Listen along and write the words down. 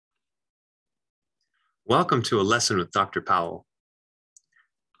Welcome to a lesson with Dr. Powell.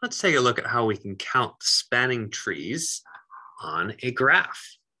 Let's take a look at how we can count spanning trees on a graph.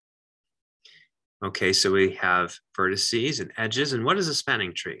 Okay, so we have vertices and edges, and what is a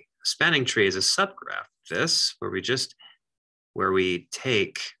spanning tree? A spanning tree is a subgraph of this, where we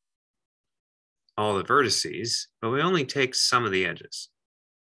take all the vertices, but we only take some of the edges,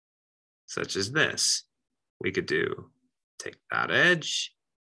 such as this. We could take that edge,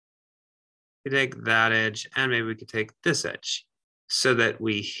 we take that edge, and maybe we could take this edge, so that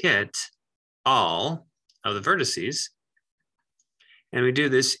we hit all of the vertices, and we do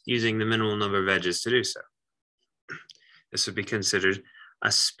this using the minimal number of edges to do so. This would be considered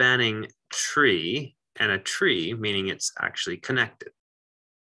a spanning tree, and a tree meaning it's actually connected.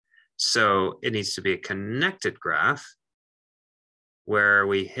 So it needs to be a connected graph where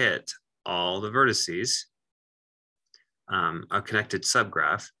we hit all the vertices, a connected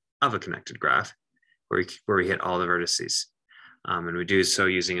subgraph of a connected graph where we hit all the vertices. And we do so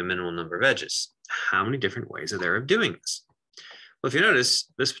using a minimal number of edges. How many different ways are there of doing this? Well, if you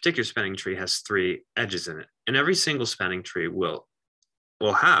notice, this particular spanning tree has 3 edges in it, and every single spanning tree will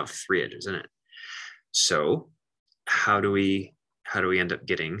have 3 edges in it. So how do we end up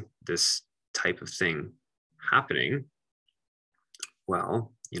getting this type of thing happening?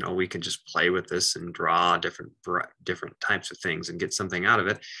 Well, we can just play with this and draw different types of things and get something out of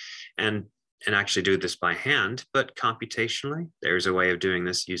it, and actually do this by hand. But computationally, there's a way of doing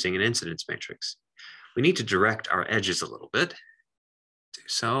this using an incidence matrix. We need to direct our edges a little bit.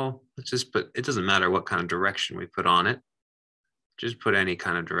 So let's just put, it doesn't matter what kind of direction we put on it, just put any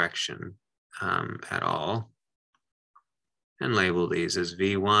kind of direction at all, and label these as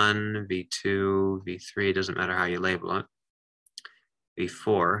V1, V2, V3, it doesn't matter how you label it,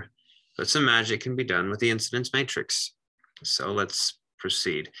 V4, but some magic can be done with the incidence matrix. So let's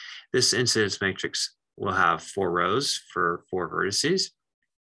proceed. This incidence matrix will have 4 rows for 4 vertices,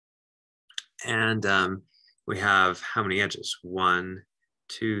 and we have how many edges? 1,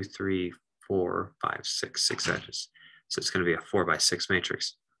 2, 3, 4, 5, 6 edges. So it's going to be a 4 by 6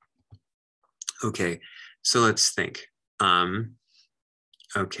 matrix. Okay, so let's think.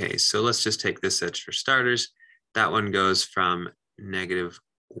 Okay, so let's just take this edge for starters. That one goes from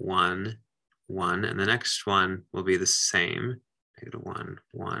 -1, 1, and the next one will be the same, -1,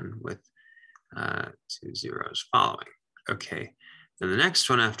 1 with 2 zeros following. Okay, then the next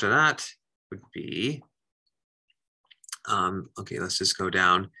one after that would be, okay, let's just go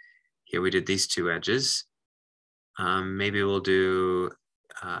down. Here we did these 2 edges. Maybe we'll do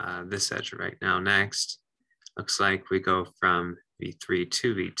this edge right now next. Looks like we go from V3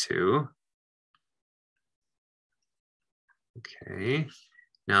 to V2. Okay,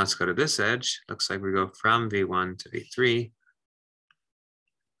 now let's go to this edge. Looks like we go from V1 to V3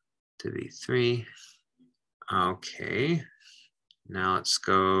 to V3. Okay, now let's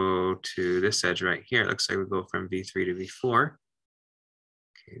go to this edge right here. It looks like we go from V3 to V4.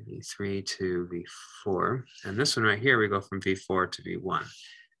 Okay, V3 to V4. And this one right here, we go from V4 to V1.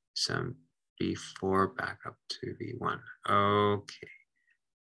 So V4 back up to V1. Okay,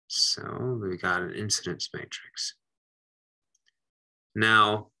 so we got an incidence matrix.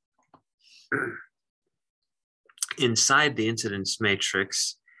 Now, inside the incidence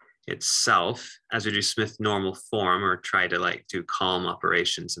matrix itself, as we do Smith normal form or try to do column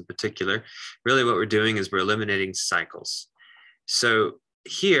operations in particular, really what we're doing is we're eliminating cycles. So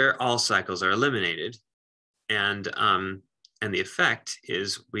here, all cycles are eliminated, and the effect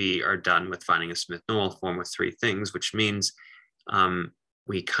is we are done with finding a Smith normal form with 3 things, which means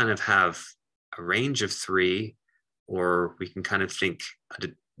we kind of have a range of 3, or we can kind of think a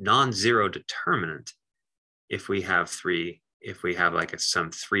non-zero determinant if we have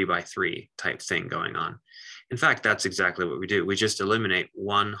some 3 by 3 type thing going on. In fact, that's exactly what we do. We just eliminate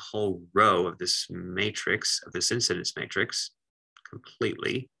one whole row of this matrix, of this incidence matrix,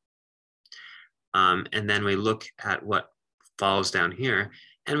 completely. And then we look at what follows down here,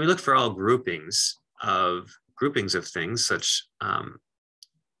 and we look for all groupings of things, such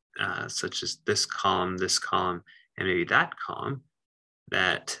as this column, and maybe that column,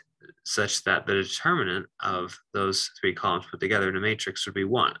 such that the determinant of those 3 columns put together in a matrix would be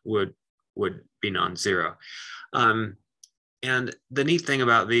 1, would be non-zero. And the neat thing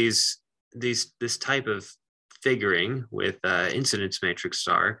about this type of figuring with incidence matrix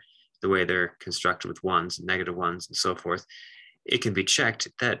are the way they're constructed with 1s and -1s and so forth. It can be checked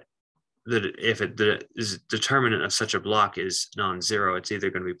that if the determinant of such a block is non-zero, it's either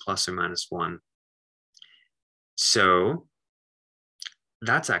going to be plus or minus 1. So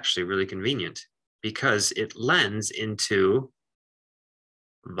that's actually really convenient because it lends into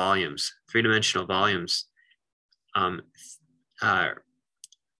volumes, three-dimensional volumes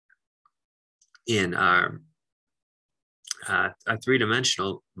in a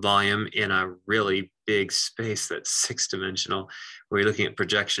three-dimensional volume in a really big space that's six-dimensional, where you're looking at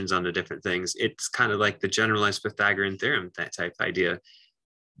projections onto different things. It's kind of like the generalized Pythagorean theorem, that type idea.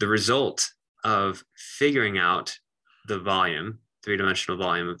 The result of figuring out the volume, three-dimensional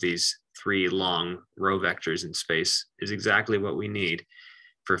volume of these three long row vectors in space is exactly what we need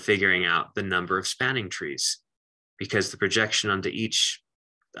for figuring out the number of spanning trees, because the projection onto each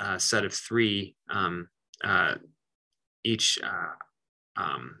set of three, each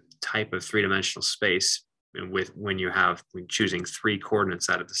type of three-dimensional space, when choosing three coordinates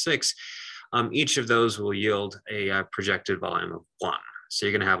out of the six, each of those will yield a projected volume of 1. So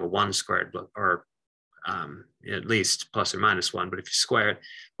you're going to have a 1 squared, or at least plus or minus 1. But if you square it,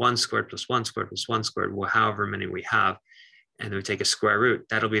 1 squared plus 1 squared plus 1 squared, well, however many we have, and then we take a square root,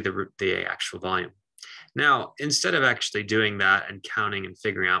 that'll be the actual volume. Now, instead of actually doing that and counting and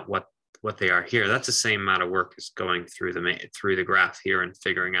figuring out what they are here, that's the same amount of work as going through the graph here and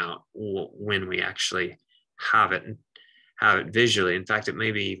figuring out when we actually have it visually. In fact, it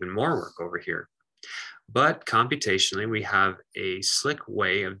may be even more work over here. But computationally, we have a slick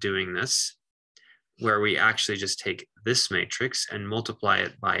way of doing this, where we actually just take this matrix and multiply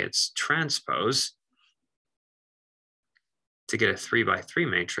it by its transpose to get a 3x3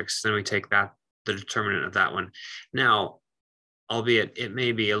 matrix. Then we take the determinant of that one. Now, albeit it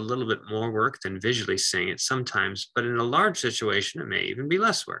may be a little bit more work than visually seeing it sometimes, but in a large situation, it may even be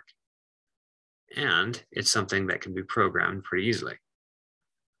less work. And it's something that can be programmed pretty easily.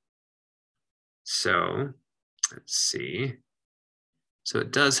 So let's see. So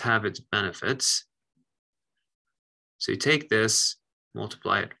it does have its benefits. So you take this,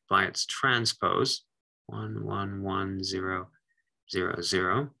 multiply it by its transpose, 1, 1, 1, 0, 0,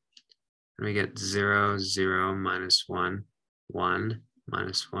 0. And we get 0, 0, minus 1, 1,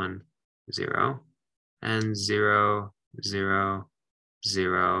 minus 1, 0, and 0, 0,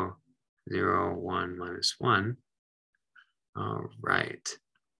 0, 0, 1, minus 1. All right.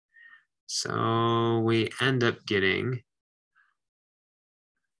 So we end up getting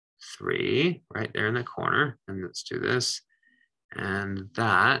 3 right there in the corner. And let's do this. And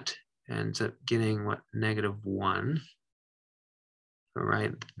that ends up getting what? -1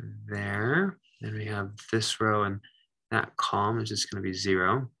 right there. Then we have this row, and that column is just going to be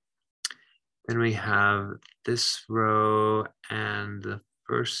 0. Then we have this row and the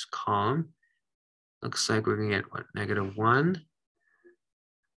first column. Looks like we're going to get what? -1.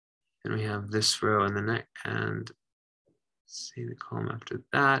 Then we have this row and the next, and let's see the column after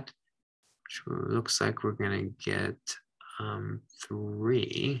that, which looks like we're going to get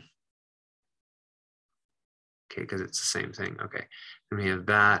 3. Okay, because it's the same thing. Okay, then we have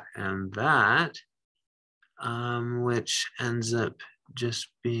that and that, which ends up just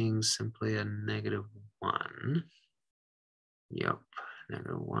being simply a -1. Yep,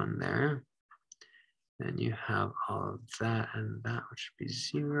 -1 there. Then you have all of that and that, which would be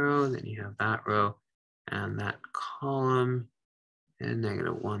 0. Then you have that row and that column, and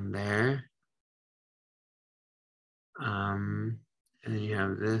 -1 there. And then you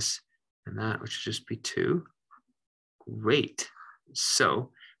have this and that, which would just be 2. Great.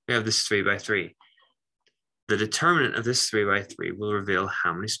 So we have this 3x3. The determinant of this 3x3 will reveal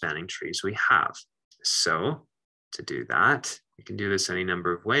how many spanning trees we have. So to do that, you can do this any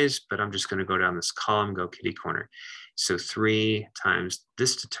number of ways, but I'm just going to go down this column, go kitty corner. So 3 times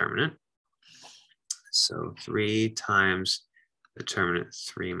this determinant. So 3 times determinant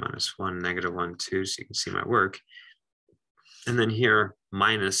 3 minus 1, -1, 2, so you can see my work. And then here,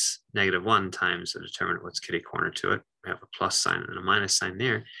 minus -1 times the determinant, what's kitty corner to it. We have a plus sign and a minus sign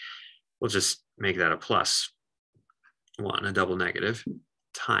there. We'll just make that a +1, a double negative,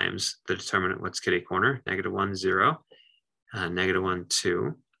 times the determinant, what's kitty corner, -1, 0, -1,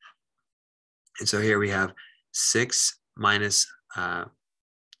 2. And so here we have 6 minus,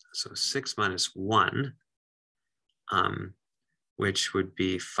 so 6 minus 1, which would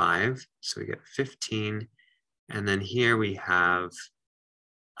be 5. So we get 15. And then here we have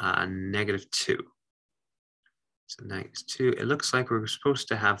 -2. So -2. It looks like we're supposed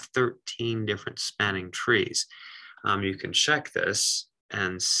to have 13 different spanning trees. You can check this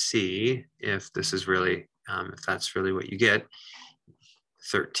and see if this is really, if that's really what you get,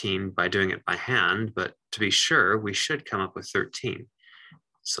 13 by doing it by hand. But to be sure, we should come up with 13.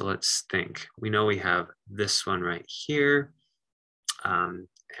 So let's think. We know we have this one right here. And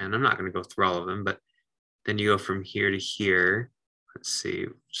I'm not going to go through all of them, but then you go from here to here. Let's see.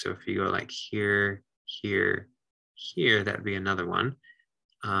 So if you go like here, here, here, that'd be another one.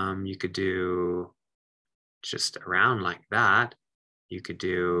 You could do just around like that. You could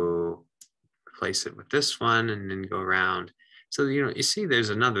do replace it with this one and then go around. So, you see there's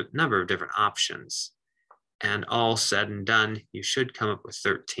another number of different options, and all said and done, you should come up with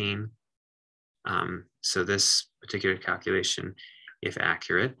 13. So this particular calculation, if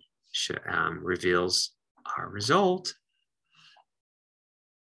accurate, reveals our result.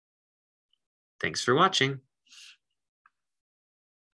 Thanks for watching.